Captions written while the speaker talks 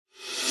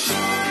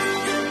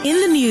In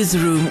the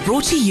newsroom,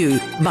 brought to you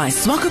by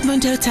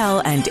Swakopmund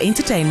Hotel and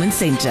Entertainment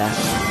Centre.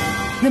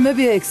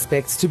 Namibia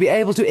expects to be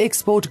able to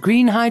export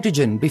green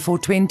hydrogen before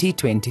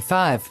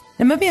 2025.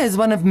 Namibia is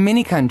one of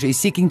many countries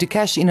seeking to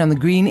cash in on the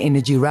green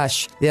energy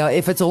rush. There are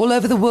efforts all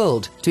over the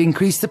world to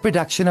increase the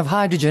production of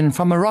hydrogen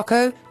from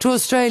Morocco to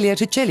Australia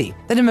to Chile.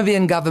 The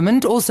Namibian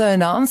government also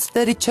announced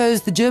that it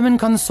chose the German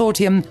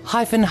consortium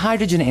Hyphen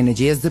Hydrogen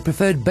Energy as the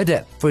preferred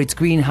bidder for its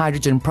green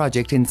hydrogen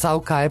project in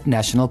Saukaib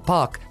National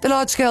Park. The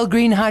large-scale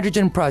green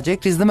hydrogen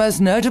project is the most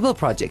notable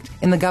project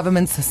in the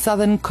government's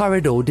Southern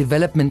Corridor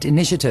Development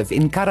Initiative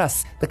in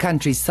Karas, the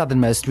country's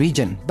southernmost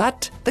region.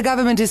 But the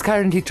government is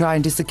currently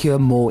trying to secure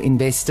more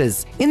investors.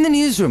 In the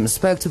newsroom,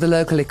 spoke to the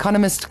local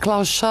economist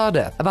Klaus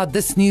Schade about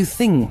this new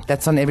thing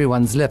that's on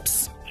everyone's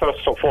lips.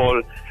 First of all,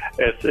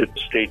 as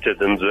it's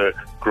stated in the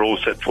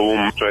Growth at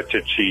Home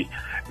strategy,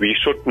 we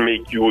should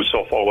make use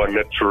of our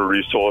natural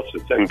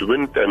resources, and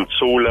wind and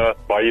solar,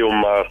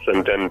 biomass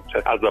and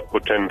other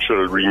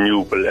potential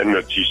renewable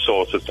energy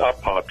sources are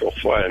part of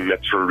our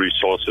natural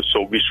resources.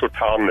 So we should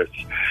harness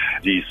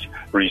these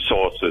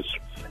resources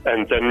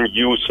and then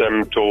use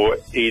them to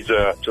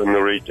either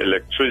generate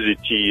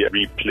electricity,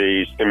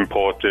 replace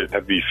imported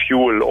heavy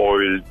fuel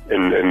oil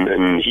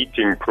in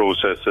heating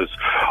processes,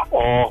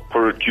 or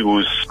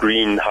produce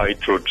green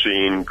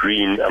hydrogen,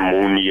 green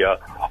ammonia,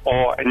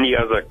 or any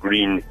other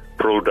green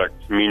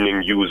products,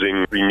 meaning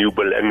using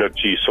renewable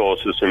energy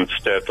sources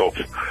instead of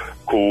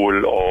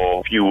coal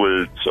or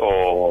fuels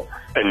or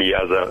any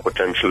other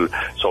potential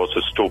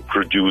sources to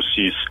produce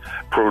these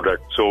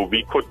products. So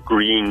we could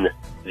green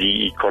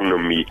the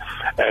economy.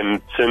 And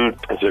since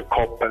the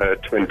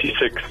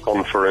COP26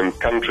 conference,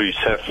 countries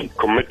have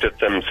committed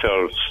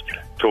themselves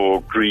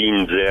to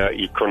green their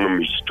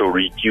economies, to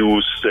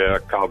reduce their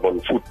carbon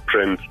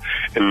footprint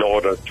in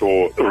order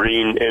to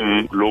rein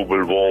in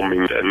global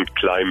warming and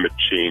climate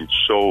change.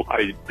 So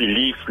I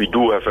believe we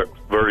do have a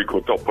very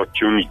good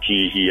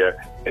opportunity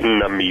here in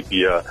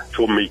Namibia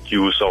to make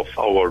use of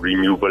our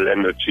renewable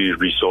energy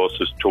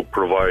resources to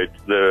provide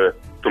the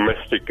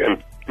domestic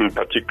and in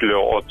particular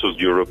also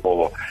Europe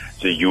or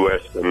the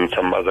US and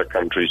some other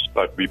countries,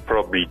 but we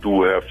probably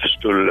do have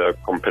still a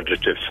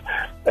competitive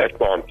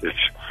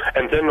advantage.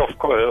 And then, of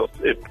course,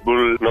 it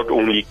will not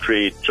only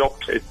create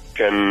jobs, it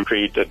can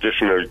create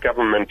additional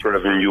government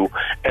revenue,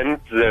 and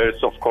there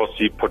is, of course,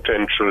 the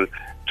potential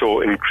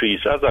to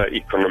increase other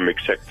economic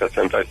sectors.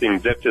 And I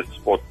think that is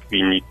what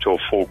we need to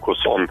focus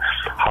on,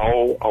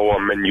 how our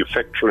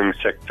manufacturing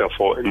sector,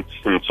 for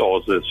instance,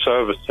 or the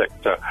service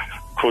sector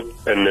could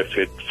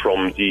benefit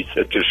from these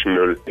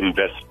additional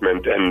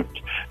investment, and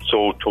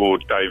so to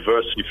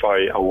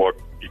diversify our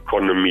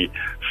economy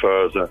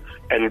further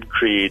and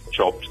create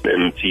jobs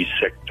in these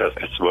sectors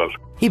as well.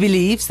 He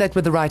believes that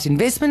with the right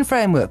investment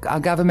framework,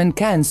 our government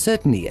can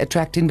certainly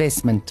attract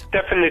investment.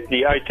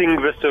 Definitely. I think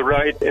with the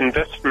right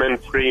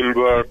investment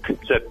framework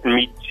that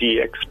meets the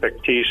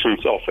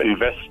expectations of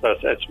investors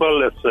as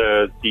well as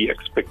the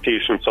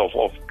expectations of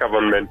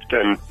government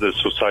and the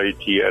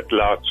society at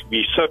large,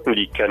 we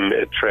certainly can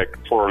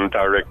attract foreign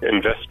direct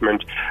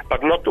investment,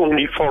 but not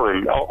only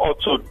foreign,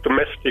 also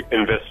domestic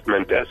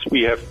investment, as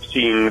we have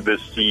seen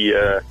with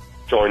the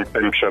joint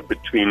venture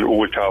between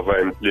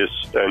Oldhaver and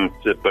List and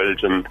the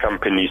Belgian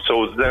company.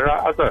 So there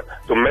are other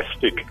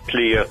domestic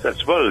players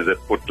as well that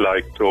would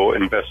like to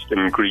invest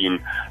in green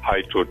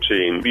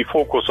hydrogen. We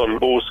focus on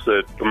both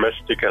the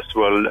domestic as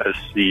well as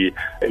the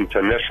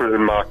international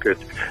market,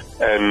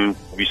 and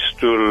we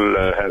still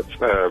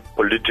have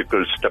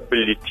political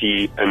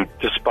stability. And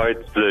despite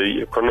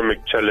the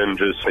economic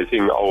challenges, I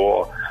think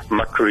our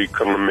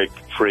macroeconomic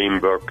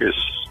framework is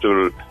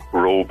still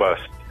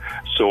robust.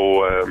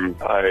 So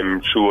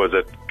I'm sure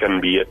that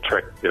can be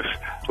attractive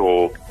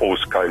to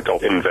both kinds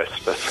of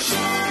investors.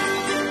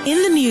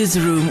 In the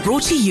newsroom,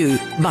 brought to you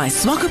by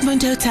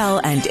Swakopmund Hotel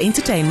and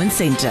Entertainment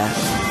Centre.